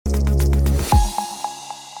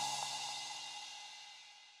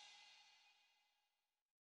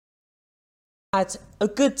Had a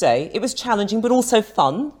good day. It was challenging, but also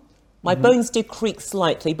fun. My bones did creak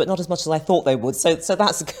slightly, but not as much as I thought they would. So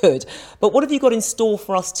that's good. But what have you got in store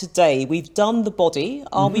for us today? We've done the body.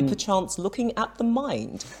 Are we perchance looking at the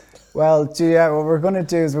mind? Well, Julia, what we're going to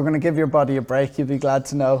do is we're going to give your body a break. You'll be glad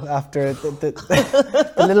to know after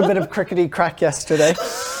the little bit of crickety crack yesterday.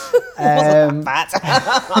 Wasn't that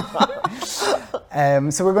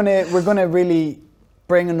bad? So we're going to really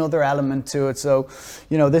bring another element to it. So,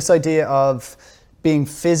 this idea of being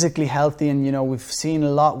physically healthy, and we've seen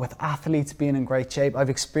a lot with athletes being in great shape. I've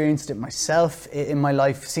experienced it myself in my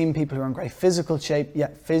life, seen people who are in great physical shape,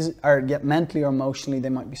 yet mentally or emotionally they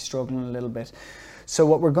might be struggling a little bit. So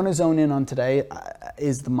what we're going to zone in on today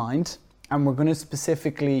is the mind, and we're going to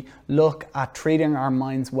specifically look at treating our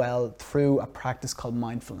minds well through a practice called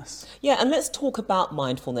mindfulness. Yeah, and let's talk about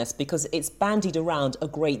mindfulness because it's bandied around a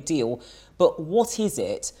great deal. But what is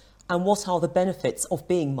it, and what are the benefits of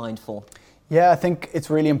being mindful? Yeah, I think it's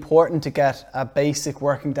really important to get a basic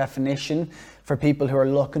working definition for people who are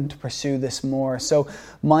looking to pursue this more. So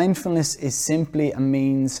mindfulness is simply a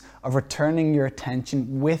means of returning your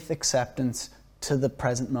attention with acceptance to the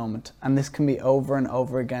present moment. And this can be over and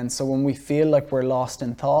over again. So when we feel like we're lost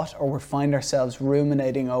in thought, or we find ourselves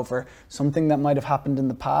ruminating over something that might have happened in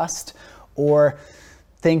the past, or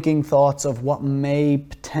thinking thoughts of what may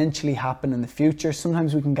potentially happen in the future,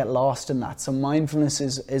 sometimes we can get lost in that. So mindfulness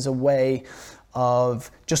is a way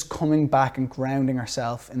of just coming back and grounding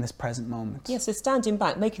ourselves in this present moment. Yeah, so standing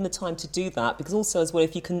back, making the time to do that, because also as well,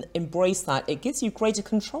 if you can embrace that, it gives you greater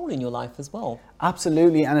control in your life as well.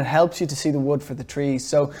 Absolutely, and it helps you to see the wood for the trees.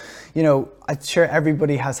 So, I'm sure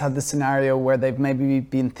everybody has had the scenario where they've maybe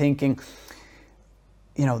been thinking,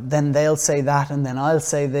 then they'll say that and then I'll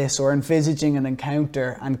say this, or envisaging an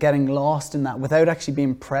encounter and getting lost in that without actually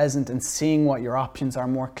being present and seeing what your options are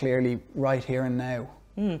more clearly right here and now.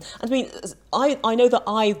 I mean, I know that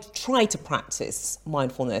I've tried to practice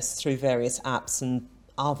mindfulness through various apps and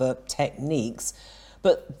other techniques,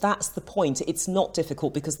 but that's the point. It's not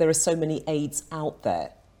difficult because there are so many aids out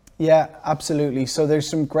there. Yeah, absolutely. So there's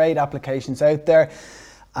some great applications out there.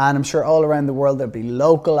 And I'm sure all around the world there'll be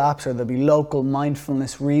local apps, or there'll be local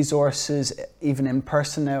mindfulness resources, even in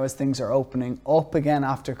person now as things are opening up again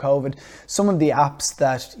after COVID. Some of the apps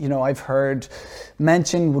that I've heard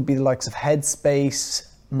mentioned would be the likes of Headspace,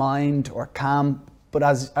 Mind, or Calm. But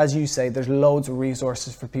as you say, there's loads of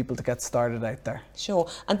resources for people to get started out there. Sure.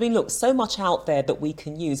 And look, so much out there that we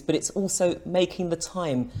can use, but it's also making the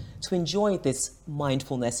time to enjoy this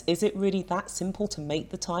mindfulness. Is it really that simple to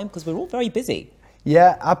make the time? Because we're all very busy.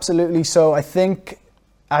 Yeah, absolutely. So I think,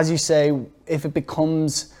 as you say, if it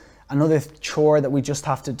becomes another chore that we just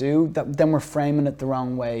have to do, then we're framing it the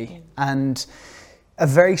wrong way. And a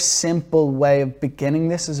very simple way of beginning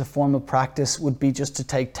this as a form of practice would be just to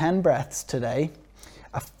take 10 breaths today,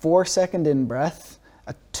 a 4-second in breath,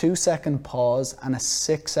 a 2-second pause, and a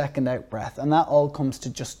 6-second out breath. And that all comes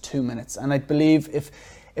to just 2 minutes. And I believe if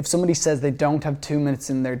somebody says they don't have 2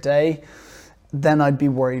 minutes in their day, then I'd be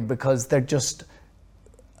worried, because they're just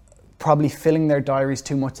probably filling their diaries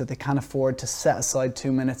too much that they can't afford to set aside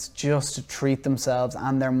 2 minutes just to treat themselves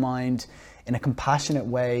and their mind in a compassionate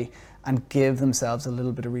way and give themselves a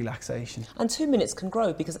little bit of relaxation. And 2 minutes can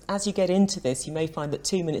grow, because as you get into this, you may find that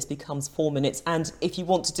 2 minutes becomes 4 minutes. And if you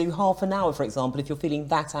want to do half an hour, for example, if you're feeling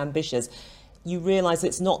that ambitious, you realise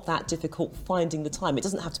it's not that difficult finding the time. It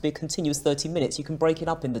doesn't have to be a continuous 30 minutes. You can break it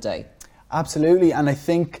up in the day. Absolutely, and I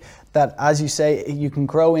think that, as you say, you can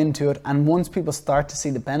grow into it, and once people start to see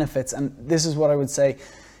the benefits, and this is what I would say,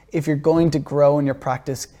 if you're going to grow in your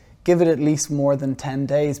practice, give it at least more than 10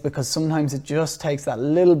 days, because sometimes it just takes that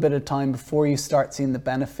little bit of time before you start seeing the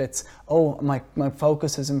benefits. Oh, my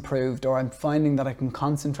focus has improved, or I'm finding that I can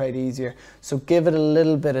concentrate easier. So give it a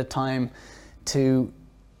little bit of time to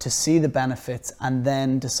see the benefits, and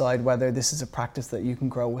then decide whether this is a practice that you can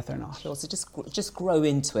grow with or not. Sure, so just grow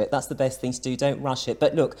into it. That's the best thing to do. Don't rush it.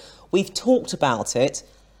 But look, we've talked about it.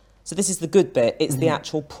 So this is the good bit. It's the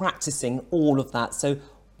actual practicing all of that. So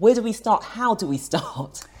where do we start? How do we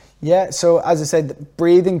start? Yeah, so as I said,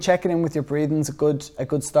 breathing, checking in with your breathing is a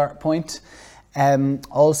good start point.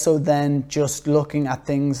 Also then just looking at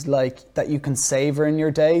things like that you can savor in your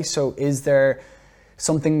day. So is there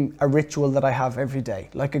a ritual that I have every day,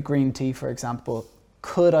 like a green tea, for example?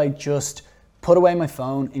 Could I just put away my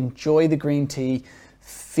phone, enjoy the green tea,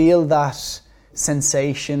 feel that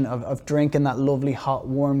sensation of drinking that lovely hot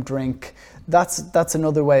warm drink? That's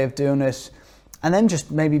another way of doing it. And then just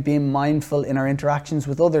maybe being mindful in our interactions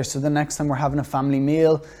with others. So the next time we're having a family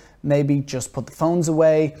meal, maybe just put the phones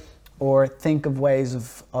away, or think of ways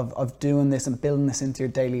of doing this and building this into your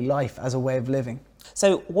daily life as a way of living.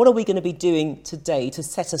 So what are we going to be doing today to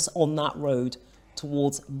set us on that road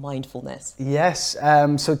towards mindfulness? Yes,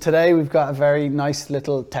 so today we've got a very nice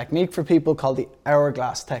little technique for people called the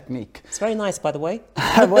hourglass technique. It's very nice, by the way.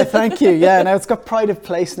 Well, thank you. Yeah, now it's got pride of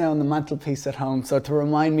place now on the mantelpiece at home, so to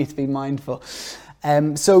remind me to be mindful.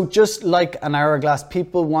 So just like an hourglass,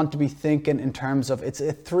 people want to be thinking in terms of, it's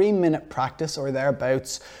a 3-minute practice or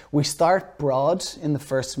thereabouts. We start broad in the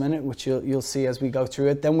first minute, which you'll see as we go through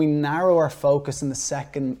it. Then we narrow our focus in the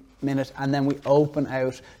second minute, and then we open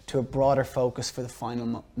out to a broader focus for the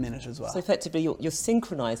final minute as well. So effectively you're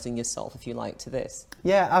synchronizing yourself, if you like, to this.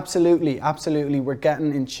 Yeah, absolutely. We're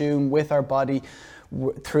getting in tune with our body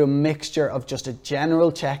through a mixture of just a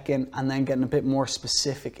general check-in and then getting a bit more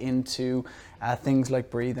specific into things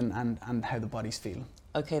like breathing and how the body's feeling.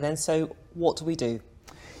 Okay, then, so what do we do?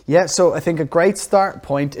 Yeah, so I think a great start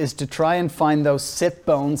point is to try and find those sit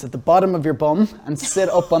bones at the bottom of your bum and sit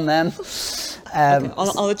up on them. Okay,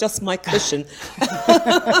 I'll adjust my cushion.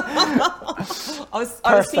 I was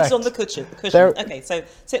seated on the cushion. Okay, so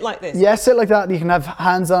sit like this. Yeah, sit like that. You can have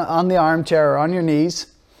hands on the armchair or on your knees.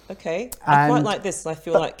 Okay, I quite like this. I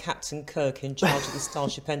feel like Captain Kirk in charge of the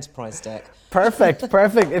Starship Enterprise deck. Perfect.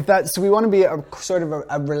 So we want to be a sort of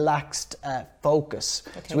a relaxed focus.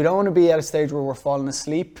 Okay. So we don't want to be at a stage where we're falling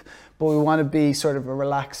asleep, but we want to be sort of a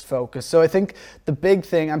relaxed focus. So I think the big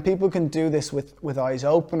thing, and people can do this with eyes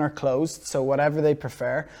open or closed, so whatever they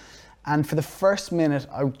prefer. And for the first minute,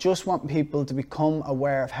 I just want people to become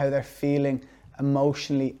aware of how they're feeling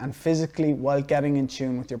emotionally and physically while getting in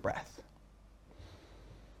tune with your breath.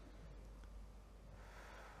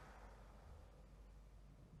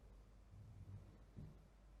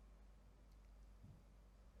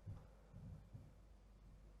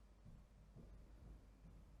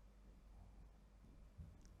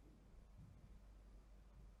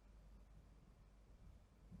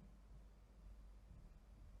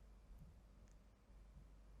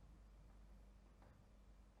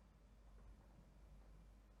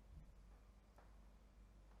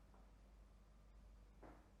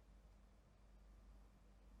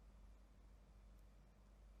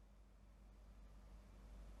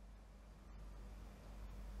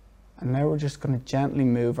 And now we're just going to gently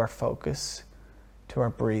move our focus to our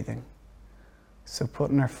breathing. So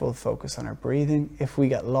putting our full focus on our breathing. If we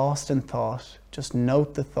get lost in thought, just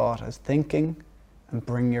note the thought as thinking and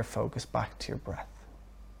bring your focus back to your breath.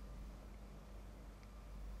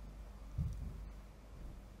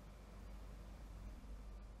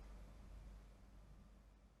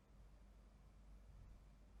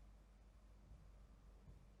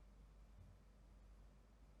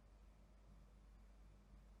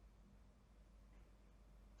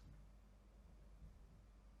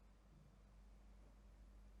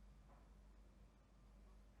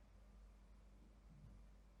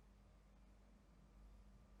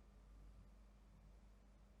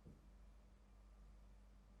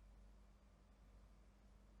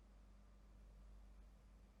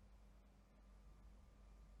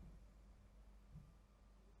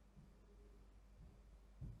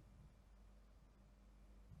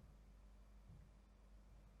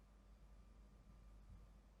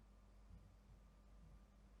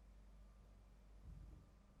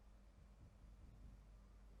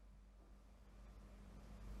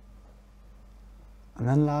 And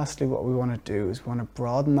then lastly, what we want to do is we want to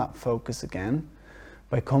broaden that focus again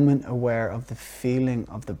by becoming aware of the feeling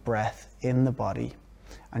of the breath in the body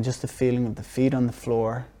and just the feeling of the feet on the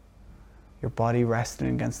floor, your body resting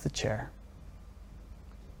against the chair.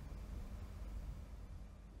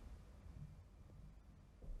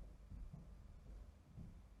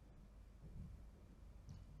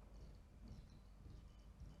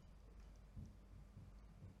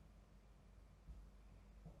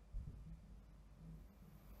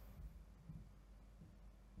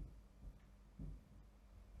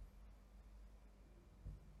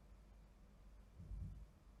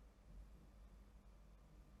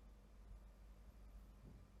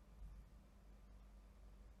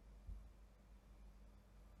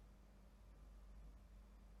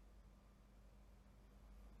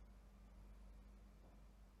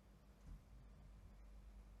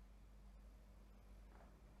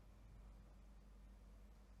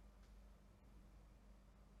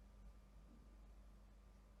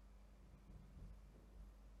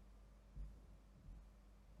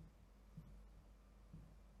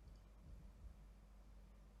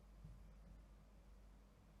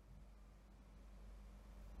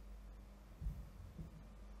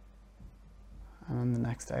 And on the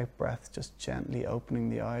next out breath, just gently opening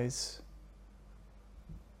the eyes.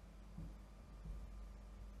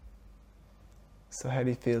 So how do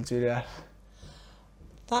you feel, Juliet?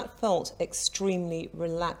 That felt extremely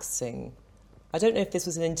relaxing. I don't know if this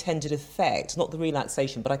was an intended effect, not the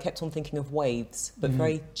relaxation, but I kept on thinking of waves, but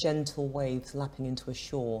very gentle waves lapping into a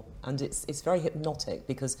shore. And it's very hypnotic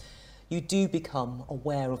because you do become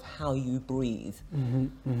aware of how you breathe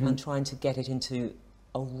and trying to get it into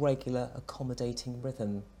a regular, accommodating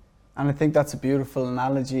rhythm. And I think that's a beautiful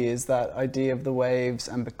analogy, is that idea of the waves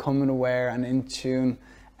and becoming aware and in tune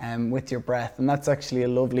with your breath. And that's actually a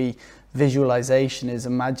lovely visualization, is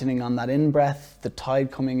imagining on that in-breath, the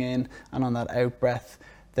tide coming in, and on that out-breath,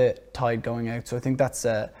 the tide going out. So I think that's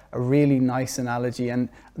a really nice analogy. And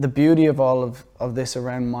the beauty of all of this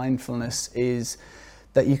around mindfulness is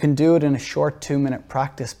that you can do it in a short 2-minute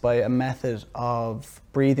practice by a method of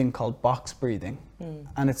breathing called box breathing.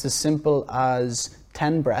 And it's as simple as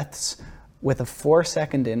 10 breaths with a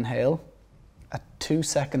 4-second inhale, a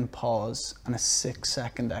 2-second pause, and a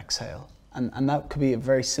 6-second exhale. And that could be a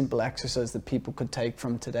very simple exercise that people could take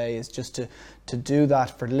from today, is just to do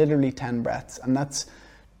that for literally 10 breaths. And that's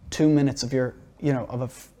 2 minutes of your,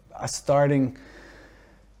 of a starting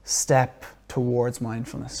step towards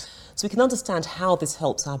mindfulness. So we can understand how this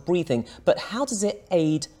helps our breathing, but how does it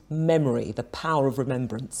aid memory, the power of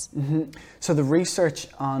remembrance? So the research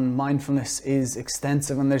on mindfulness is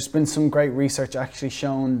extensive, and there's been some great research actually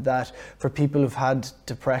shown that for people who've had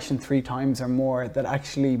depression 3 times or more, that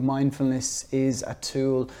actually mindfulness is a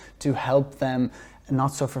tool to help them not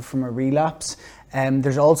suffer from a relapse.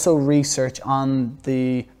 There's also research on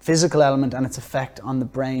the physical element and its effect on the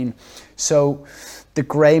brain. So the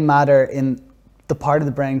grey matter in the part of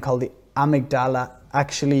the brain called the amygdala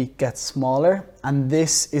actually gets smaller, and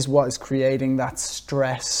this is what is creating that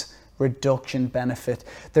stress reduction benefit.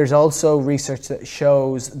 There's also research that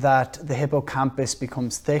shows that the hippocampus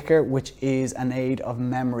becomes thicker, which is an aid of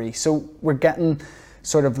memory. So we're getting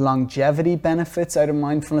sort of longevity benefits out of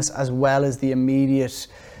mindfulness, as well as the immediate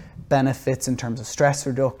benefits in terms of stress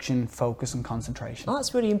reduction, focus and concentration. Oh,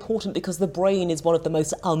 that's really important, because the brain is one of the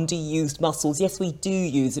most underused muscles. Yes, we do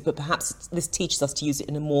use it, but perhaps this teaches us to use it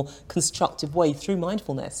in a more constructive way through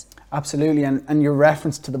mindfulness. Absolutely, and your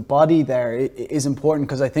reference to the body there is important,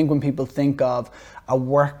 because I think when people think of a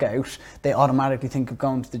workout, they automatically think of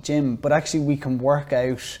going to the gym, but actually we can work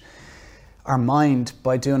out our mind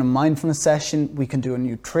by doing a mindfulness session. We can do a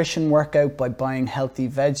nutrition workout by buying healthy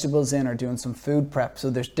vegetables in or doing some food prep. So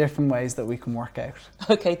there's different ways that we can work out.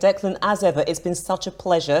 Okay, Declan, as ever, it's been such a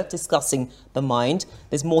pleasure discussing the mind.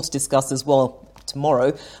 There's more to discuss as well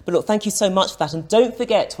tomorrow. But look, thank you so much for that. And don't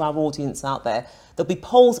forget, to our audience out there, there'll be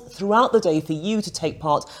polls throughout the day for you to take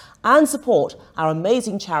part and support our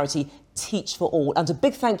amazing charity, Teach for All. And a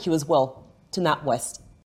big thank you as well to NatWest.